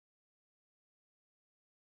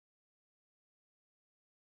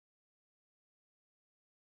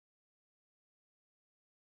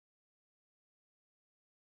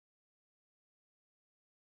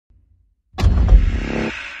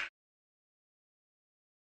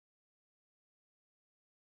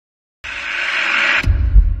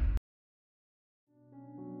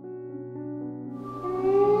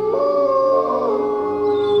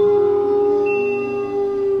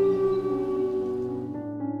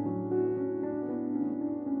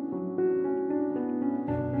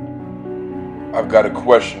I've got a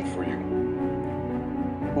question for you.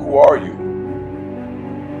 Who are you?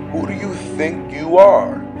 Who do you think you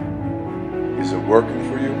are? Is it working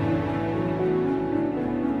for you?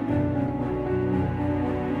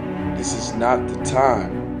 This is not the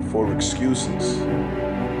time for excuses.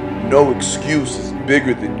 No excuse is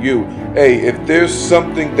bigger than you. Hey, if there's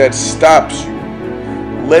something that stops you,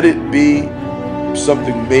 let it be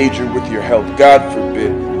something major with your health. God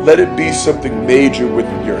forbid. Let it be something major with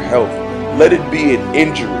your health. Let it be an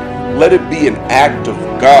injury. Let it be an act of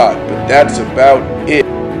God. But that's about it.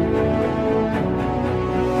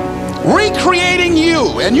 Recreating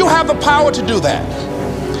you, and you have the power to do that.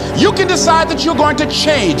 You can decide that you're going to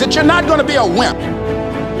change, that you're not going to be a wimp.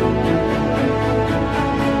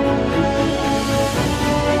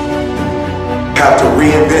 You have to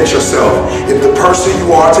reinvent yourself. If the person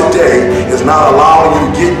you are today is not allowing you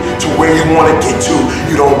to get to where you want to get to,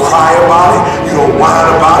 you don't cry about it, you don't whine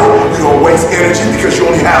about it, you don't waste energy because you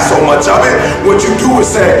only have so much of it. What you do is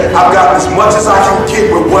say, I've got as much as I can get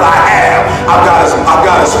with what I have. I've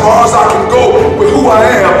got as far as I can go with who I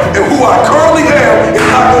am, and who I currently am is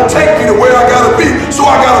not going to take me to where I got to be. So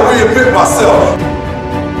I got to reinvent myself.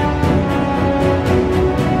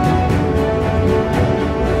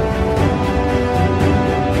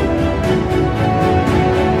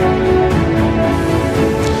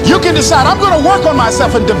 You can decide, I'm going to work on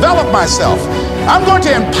myself and develop myself. I'm going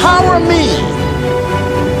to empower me.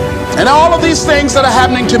 And all of these things that are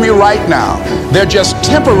happening to me right now, they're just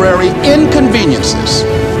temporary inconveniences.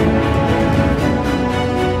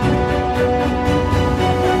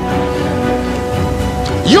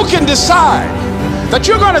 You can decide that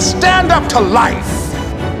you're going to stand up to life.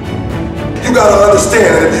 You got to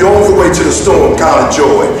understand that if you're on your way to the storm, count it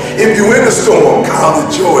joy. If you're in the storm, count it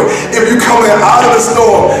joy. If you're coming out of the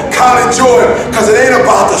storm, count it joy. Because it ain't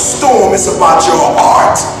about the storm, it's about your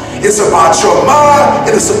heart. It's about your mind,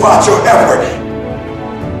 and it's about your effort.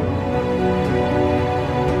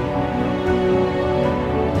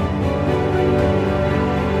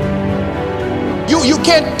 You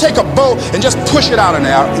can't take a bow and just push it out in the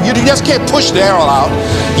air. You just can't push the arrow out.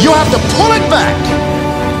 You have to pull it back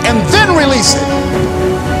and then release it.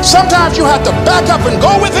 Sometimes you have to back up and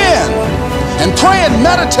go within and pray and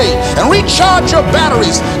meditate and recharge your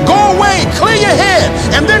batteries. Go away, clear your head,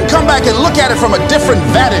 and then come back and look at it from a different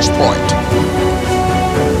vantage point.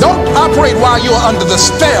 Don't operate while you are under the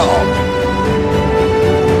spell.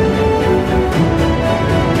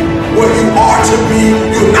 What you are to be,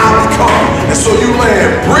 you now become. And so you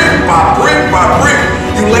land brick by brick by brick.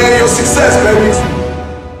 You land your success, baby.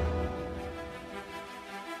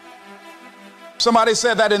 Somebody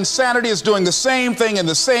said that insanity is doing the same thing in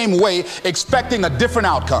the same way, expecting a different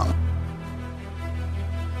outcome.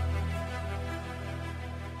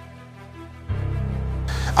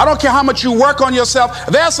 I don't care how much you work on yourself.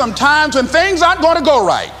 There are some times when things aren't going to go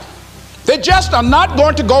right. They just are not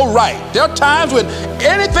going to go right. There are times when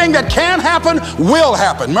anything that can happen will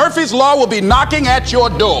happen. Murphy's Law will be knocking at your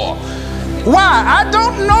door. Why? I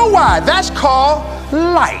don't know why. That's called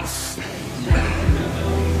life.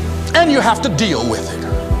 And you have to deal with it.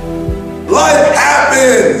 Life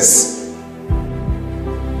happens.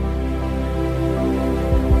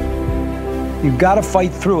 You've got to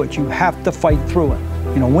fight through it. You have to fight through it.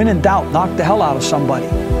 You know, when in doubt, knock the hell out of somebody.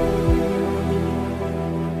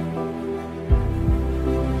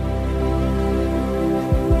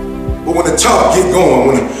 But when the tough get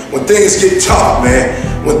going, when things get tough, man,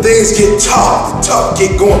 when things get tough, the tough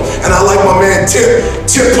get going. And I like my man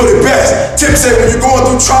Tip put it best. Tip said when you're going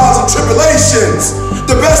through trials and tribulations,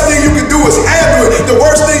 the best thing you can do is handle it. The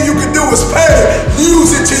worst thing you can do is panic.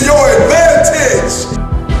 Use it to your advantage.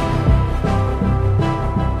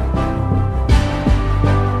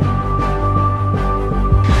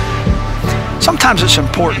 Sometimes it's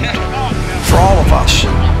important for all of us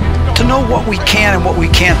to know what we can and what we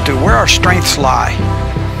can't do, where our strengths lie.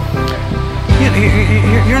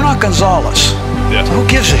 You're not Gonzalez. Yeah. So who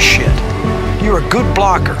gives a shit? You're a good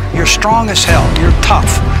blocker. You're strong as hell. You're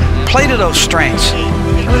tough. Play to those strengths.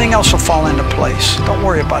 Everything else will fall into place. Don't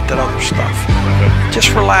worry about that other stuff. Okay.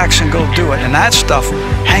 Just relax and go do it. And that stuff,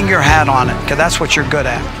 hang your hat on it, because that's what you're good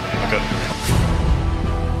at. Okay.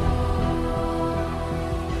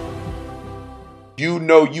 You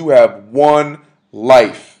know you have one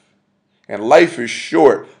life. And life is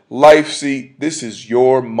short. Life, see, this is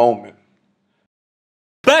your moment.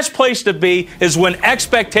 Best place to be is when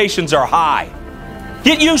expectations are high.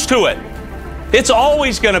 Get used to it. It's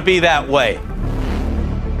always going to be that way.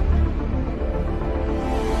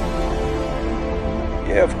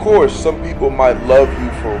 Yeah, of course, some people might love you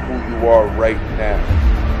for who you are right now.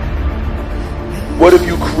 What if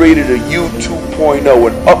you created a you 2.0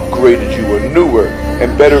 and upgraded you, a newer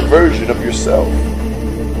and better version of yourself?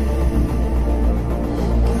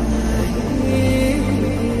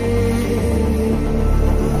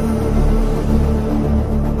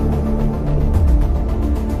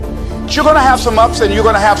 You're going to have some ups and you're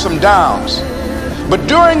going to have some downs. But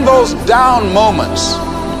during those down moments,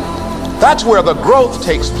 that's where the growth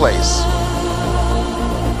takes place.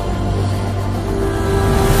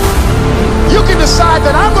 You can decide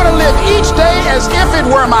that I'm going to live each day as if it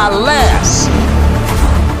were my last.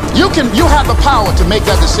 You have the power to make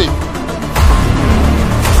that decision.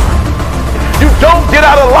 You don't get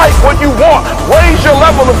out of life what you want. Raise your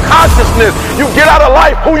level of consciousness. You get out of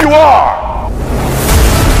life who you are.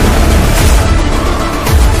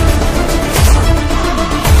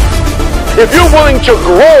 If you're willing to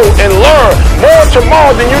grow and learn more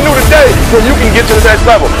tomorrow than you knew today, then you can get to the next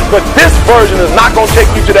level. But this version is not going to take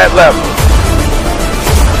you to that level.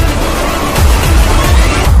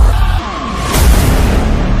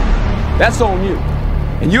 That's on you.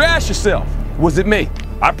 And you ask yourself, was it me?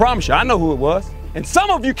 I promise you, I know who it was. And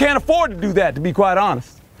some of you can't afford to do that, to be quite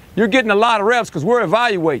honest. You're getting a lot of reps because we're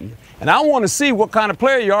evaluating you. And I want to see what kind of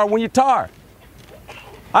player you are when you're tired.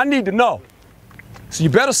 I need to know. So you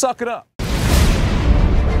better suck it up.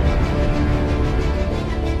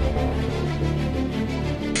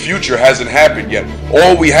 Future hasn't happened yet.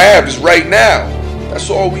 All we have is right now. That's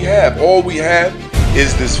all we have. All we have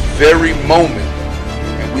is this very moment.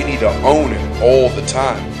 And we need to own it all the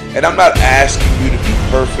time. And I'm not asking you to be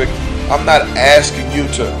perfect. I'm not asking you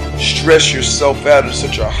to stress yourself out at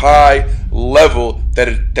such a high level that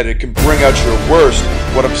it can bring out your worst.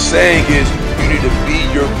 What I'm saying is you need to be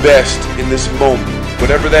your best in this moment.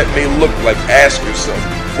 Whatever that may look like, ask yourself,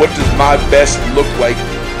 what does my best look like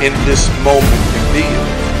in this moment and be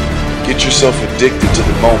it? Get yourself addicted to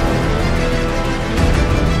the moment.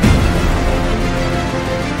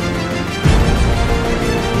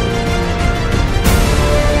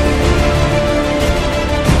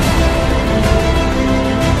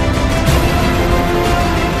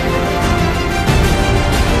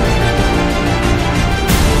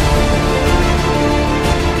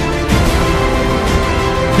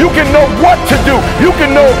 You can know what to do. You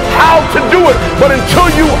can know how to do it. But until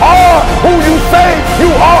you are who you say you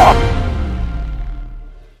are,